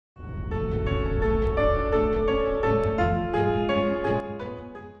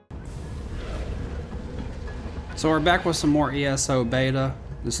So we're back with some more ESO beta.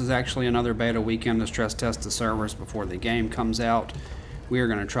 This is actually another beta weekend to stress test the servers before the game comes out. We are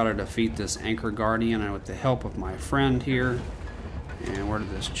going to try to defeat this Anchor Guardian, and with the help of my friend here. And where did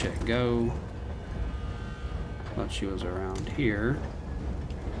this chick go? Thought she was around here.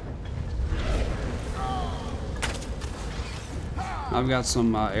 I've got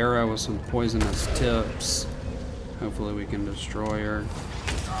some arrow with some poisonous tips. Hopefully we can destroy her.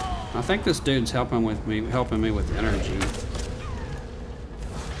 I think this dude's helping me with energy.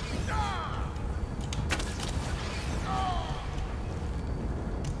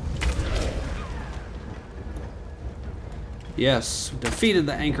 Yes, defeated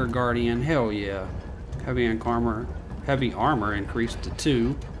the Anchor Guardian. Hell yeah. Heavy armor increased to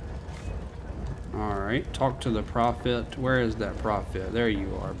 2. Alright, talk to the prophet. Where is that prophet? There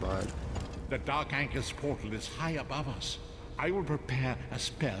you are, bud. The Dark Anchor's portal is high above us. I will prepare a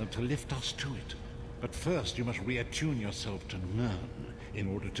spell to lift us to it. But first you must reattune yourself to Nirn in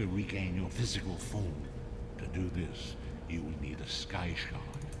order to regain your physical form. To do this, you will need a Sky Shard.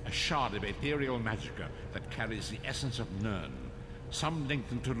 A shard of ethereal magicka that carries the essence of Nirn. Some link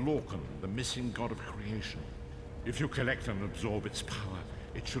them to Lorcan, the missing god of creation. If you collect and absorb its power,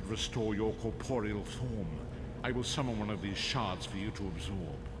 it should restore your corporeal form. I will summon one of these shards for you to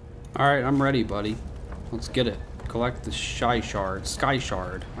absorb. Alright, I'm ready, buddy. Let's get it. Collect the Sky Shard.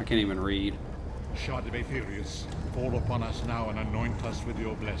 I can't even read. Shard of Aetherius, fall upon us now and anoint us with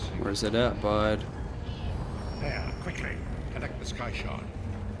your blessing. Where's it at, bud? There, quickly. Collect the Sky Shard.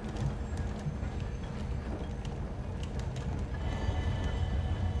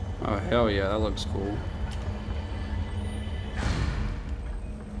 Oh, hell yeah, that looks cool.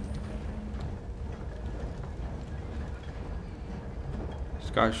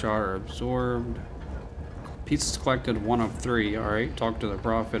 Sky Shard are absorbed. Pieces collected 1 of 3. Alright, talk to the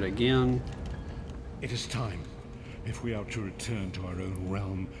prophet again. It is time. If we are to return to our own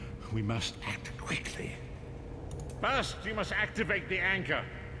realm, we must act quickly. First, you must activate the anchor.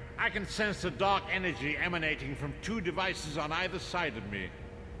 I can sense the dark energy emanating from 2 devices on either side of me.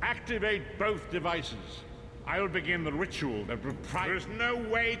 Activate both devices. I will begin the ritual that will There is no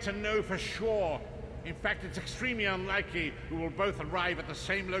way to know for sure. In fact, it's extremely unlikely we will both arrive at the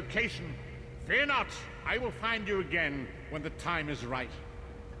same location. Fear not, I will find you again when the time is right.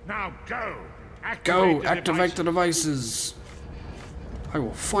 Now go! Activate the devices! I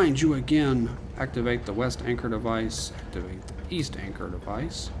will find you again. Activate the West Anchor device. Activate the East Anchor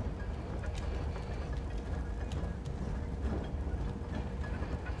device.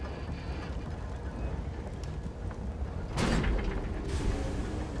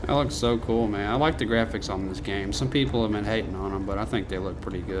 That looks so cool, man. I like the graphics on this game. Some people have been hating on them, but I think they look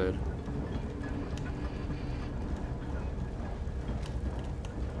pretty good.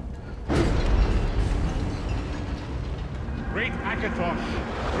 Great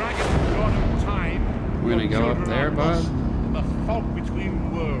Akatosh, dragon god of time. We're gonna go up there, bud? The fault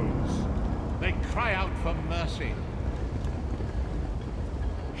between worlds. They cry out for mercy.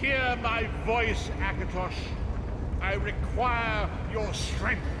 Hear my voice, Akatosh. I require your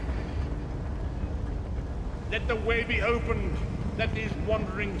strength. Let the way be opened. Let these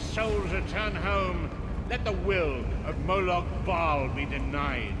wandering souls return home. Let the will of Moloch Baal be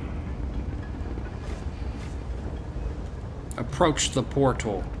denied. Approach the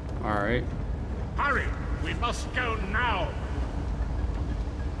portal. Alright. Hurry! We must go now!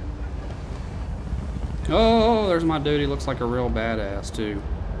 Oh, there's my dude. He looks like a real badass, too.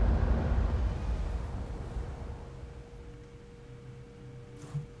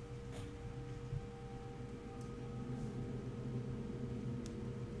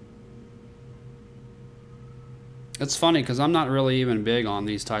 It's funny because I'm not really even big on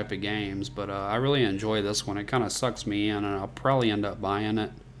these type of games, but I really enjoy this one. It kind of sucks me in, and I'll probably end up buying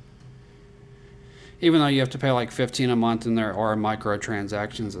it. Even though you have to pay like $15 a month, and there are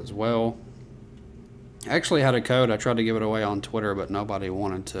microtransactions as well. I actually had a code. I tried to give it away on Twitter, but nobody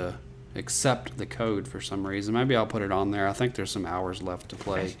wanted to accept the code for some reason. Maybe I'll put it on there. I think there's some hours left to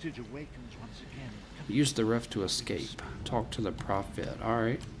play. Use the rift to escape. Talk to the prophet.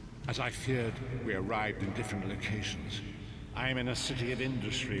 Alright. As I feared, we arrived in different locations. I am in a city of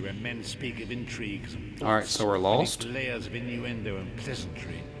industry where men speak of intrigues and plots. Alright, so we're lost? Layers of innuendo and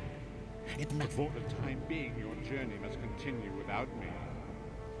pleasantry. But for the time being, your journey must continue without me.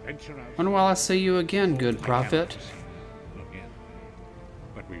 Venture out. When will I see you again, good prophet? Look in.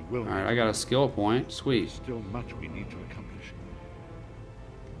 But we will. Alright, I got a skill point. Sweet. There's still much we need to accomplish.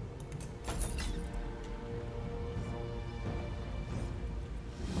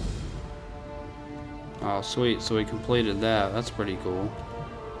 Oh, sweet. So we completed that. That's pretty cool.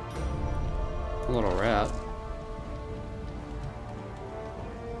 A little rat.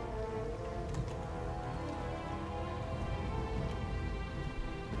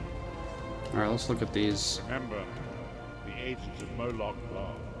 Alright, let's look at these. Remember, the agents of Moloch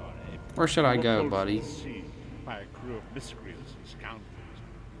are Where should I go, buddy? By a crew of miscreants and scoundrels,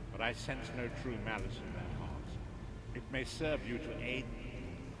 but I sense no true malice in their hearts. It may serve you to aid me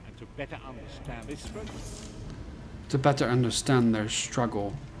and to better understand this struggle. To better understand their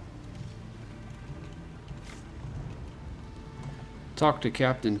struggle. Talk to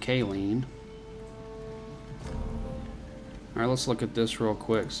Captain Kayleen. Alright, let's look at this real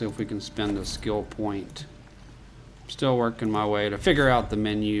quick, see if we can spend a skill point. Still working my way to figure out the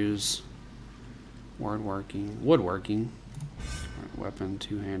menus. Woodworking. Right, weapon,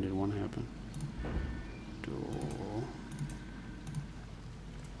 two-handed, one-handed. Dual.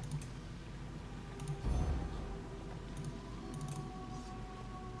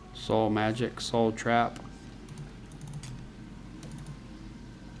 Soul magic, soul trap.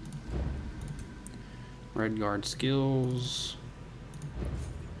 Red guard skills.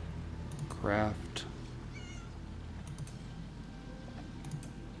 Craft.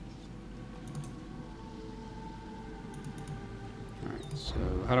 Alright, so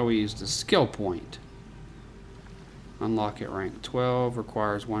how do we use the skill point? Unlock at rank 12.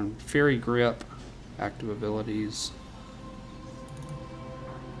 Requires 1 Fairy Grip. Active abilities.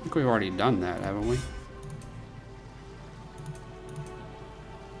 I think we've already done that, haven't we?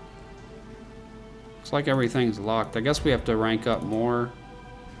 Looks like everything's locked. I guess we have to rank up more.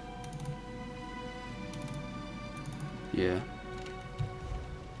 Yeah.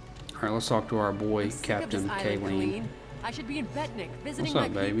 Alright, let's talk to our boy, Captain Kayleen. I should be in Betnik visiting What's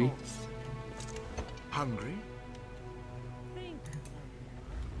up, my baby? people. Hungry?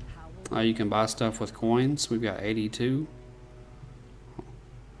 You can buy stuff with coins. We've got 82.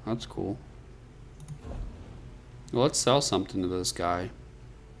 That's cool. Well, let's sell something to this guy.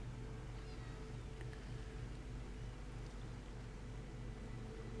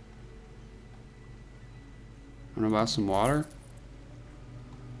 Wanna buy some water?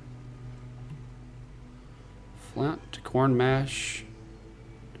 Flint, corn mash.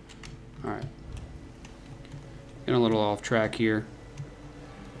 Alright. Getting a little off track here.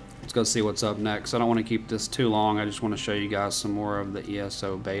 Let's go see what's up next. I don't want to keep this too long. I just want to show you guys some more of the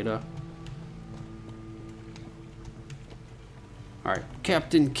ESO beta. Alright,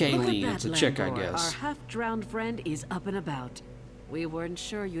 Captain Kayleen. It's a chick, I guess. Our half-drowned friend is up and about. We weren't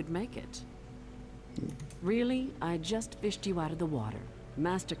sure you'd make it. Really, I just fished you out of the water.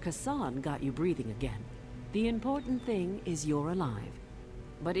 Master Kassan got you breathing again. The important thing is you're alive.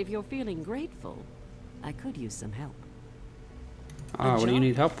 But if you're feeling grateful, I could use some help. What do you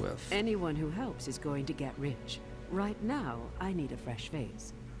need help with? Anyone who helps is going to get rich. Right now, I need a fresh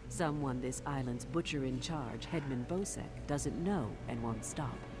face. Someone this island's butcher in charge, Headman Bosek, doesn't know and won't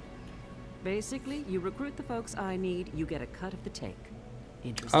stop. Basically, you recruit the folks I need, you get a cut of the take.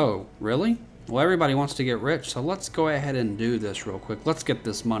 Interesting. Oh, really? Well, everybody wants to get rich, so let's go ahead and do this real quick. Let's get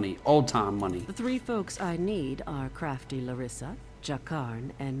this money, old-time money. The 3 folks I need are crafty Larissa,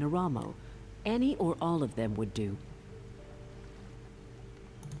 Jakarn, and Naramo. Any or all of them would do.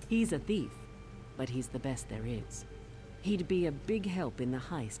 He's a thief, but he's the best there is. He'd be a big help in the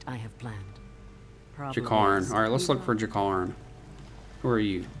heist I have planned. Jakarn. Alright, let's look for Jakarn. Who are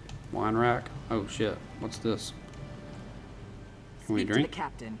you? Wine rack? Oh shit. What's this? Can we drink? To the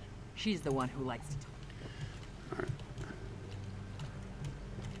captain. She's the one who likes to talk. Alright.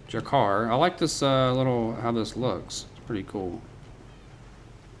 Jakar. I like this little, how this looks. It's pretty cool.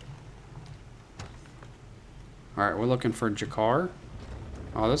 Alright, we're looking for Jakar.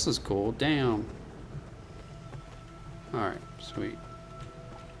 Oh, this is cool. Damn. Alright, sweet.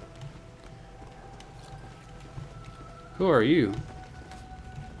 Who are you?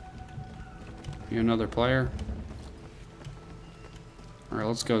 You another player? Alright,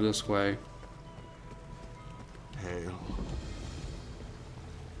 let's go this way. Hail.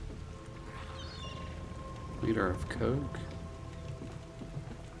 Leader of Coke.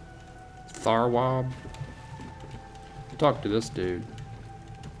 Tharwab. Talk to this dude.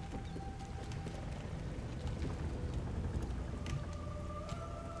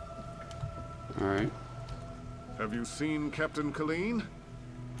 Alright. Have you seen Captain Kayleen?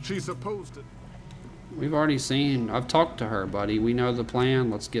 She's supposed to... We've already seen. I've talked to her, buddy. We know the plan.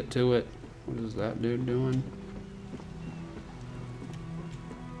 Let's get to it. What is that dude doing?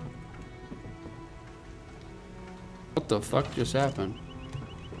 What the fuck just happened?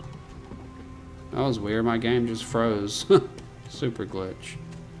 That was weird. My game just froze. Super glitch.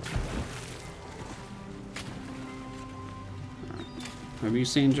 Right. Have you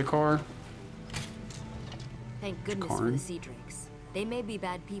seen Jakar? Thank goodness for the sea drakes. They may be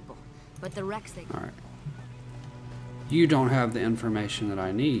bad people, but the wrecks they... Alright. You don't have the information that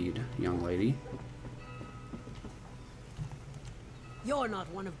I need, young lady. You're not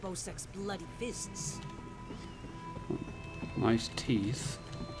one of Bosek's bloody fists. Nice teeth.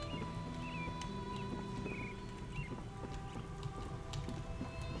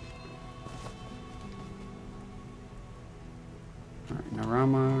 Alright,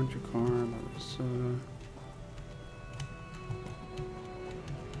 Narama, Jakar, Larissa.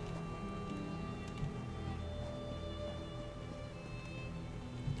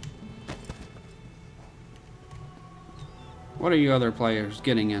 What are you other players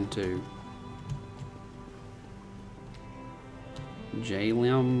getting into?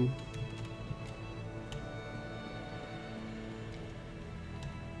 J-Lim.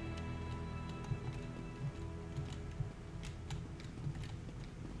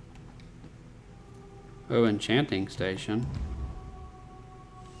 Oh, enchanting station.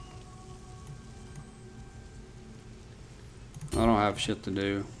 I don't have shit to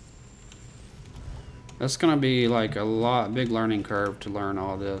do. That's gonna be like a big learning curve to learn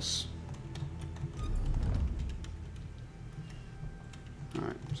all this.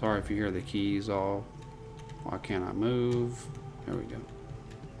 Alright, sorry if you hear the keys all. Why can't I move? There we go.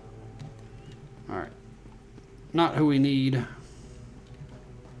 Alright. Not who we need.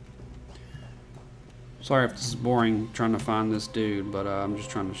 Sorry if this is boring trying to find this dude, but I'm just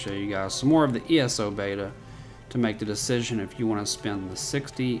trying to show you guys some more of the ESO beta to make the decision if you want to spend the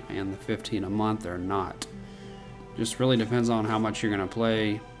 60 and the 15 a month or not. Just really depends on how much you're going to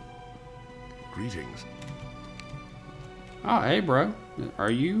play. Greetings. Ah, hey bro. Are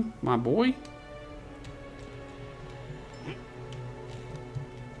you my boy?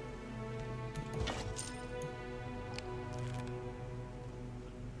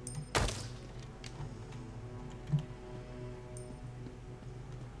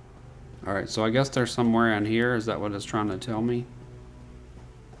 Alright, so I guess there's somewhere in here. Is that what it's trying to tell me?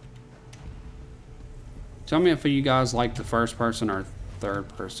 Tell me if you guys like the first person or third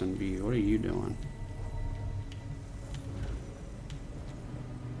person view. What are you doing?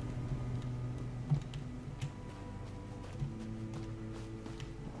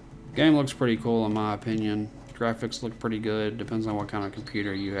 Game looks pretty cool in my opinion. Graphics look pretty good. Depends on what kind of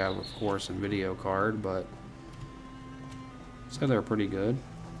computer you have, of course, and video card, but I'd say they're pretty good.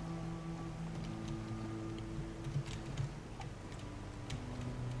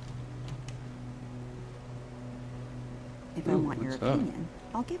 If I want your what's up? opinion,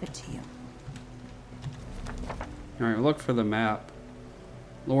 I'll give it to you. Alright, look for the map.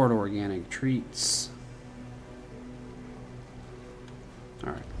 Lord Organic Treats.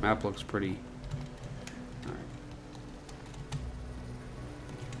 Alright, map looks pretty. Alright.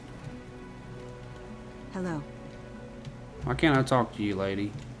 Hello. Why can't I talk to you,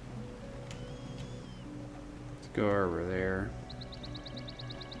 lady? Let's go over there.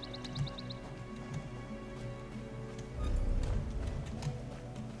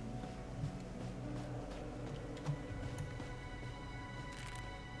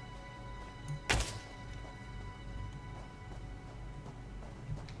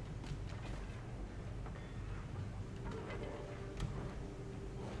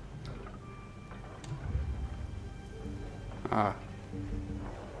 Ah.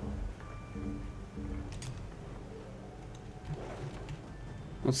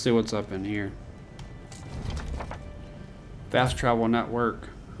 Let's see what's up in here. Fast travel network.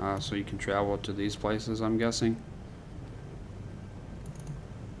 So you can travel to these places, I'm guessing.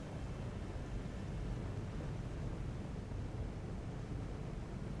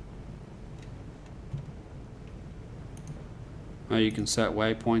 Oh, you can set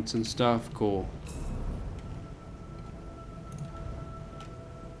waypoints and stuff. Cool.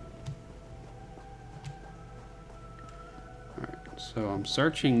 So I'm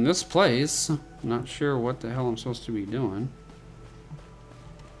searching this place. Not sure what the hell I'm supposed to be doing.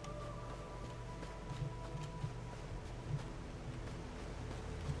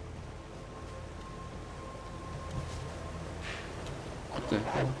 What the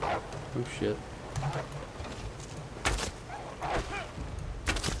hell? Oh shit.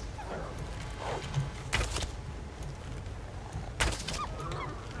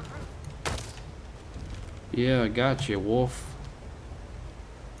 Yeah, I got you, wolf.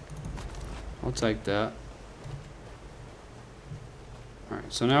 I'll take that.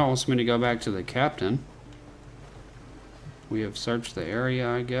 Alright, so now it wants me to go back to the captain. We have searched the area,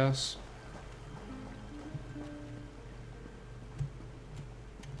 I guess.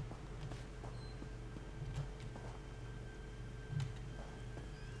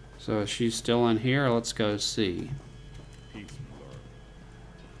 So is she still in here? Let's go see. Peace, my lord.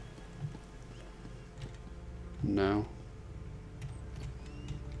 No.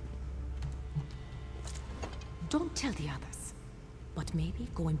 Don't tell the others. But maybe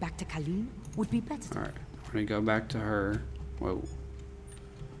going back to Colleen would be better. Alright, we're gonna go back to her. Whoa.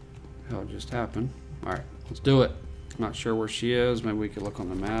 Hell just happened. Alright, let's do it. I'm not sure where she is. Maybe we could look on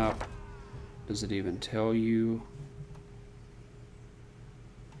the map. Does it even tell you?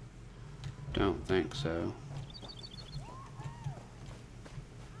 Don't think so.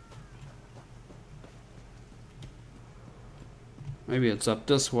 Maybe it's up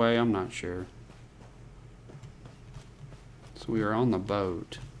this way, I'm not sure. So we are on the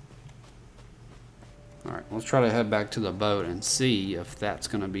boat. Alright, let's try to head back to the boat and see if that's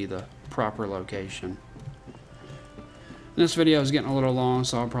going to be the proper location. This video is getting a little long,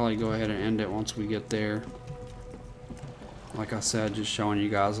 so I'll probably go ahead and end it once we get there. Like I said, just showing you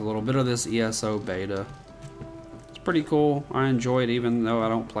guys a little bit of this ESO beta. It's pretty cool. I enjoy it even though I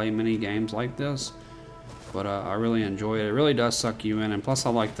don't play many games like this. But I really enjoy it. It really does suck you in, and plus I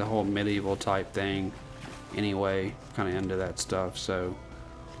like the whole medieval type thing anyway. Kind of into that stuff, so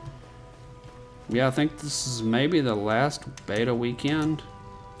yeah, I think this is maybe the last beta weekend.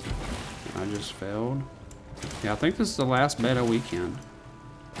 I just failed. Yeah, I think this is the last beta weekend.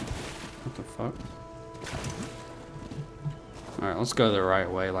 What the fuck? Alright, let's go the right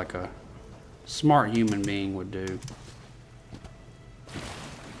way like a smart human being would do.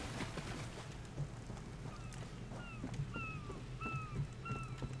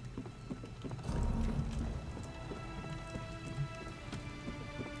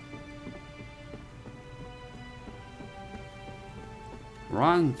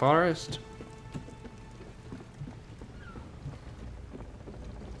 Run, Forest.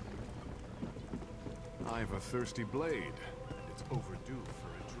 I've a thirsty blade, and it's overdue for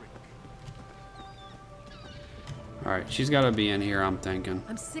a drink. Alright, she's got to be in here, I'm thinking.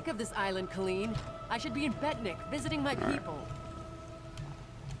 I'm sick of this island, Colleen. I should be in Betnik, visiting my people.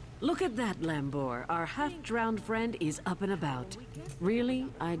 Look at that, Lambor. Our half-drowned friend is up and about. Really?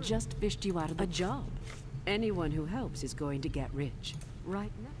 I just fished you out of a job. Anyone who helps is going to get rich.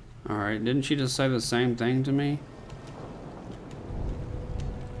 Right now. Alright, didn't she just say the same thing to me?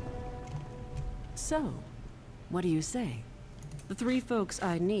 So, what do you say? The three folks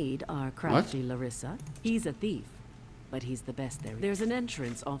I need are crafty Larissa. He's a thief, but he's the best there is. There's an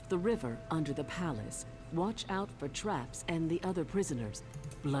entrance off the river under the palace. Watch out for traps and the other prisoners.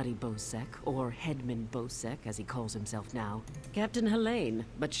 Bloody Bosek, or Headman Bosek, as he calls himself now. Captain Helene,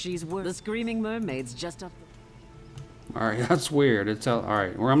 but she's worse. The Screaming Mermaid's just up. Alright, that's weird.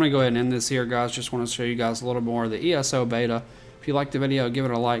 Alright, well, I'm going to go ahead and end this here, guys. Just want to show you guys a little more of the ESO beta. If you liked the video, give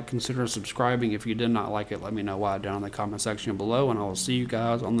it a like. Consider subscribing. If you did not like it, let me know why down in the comment section below, and I will see you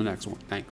guys on the next one. Thanks.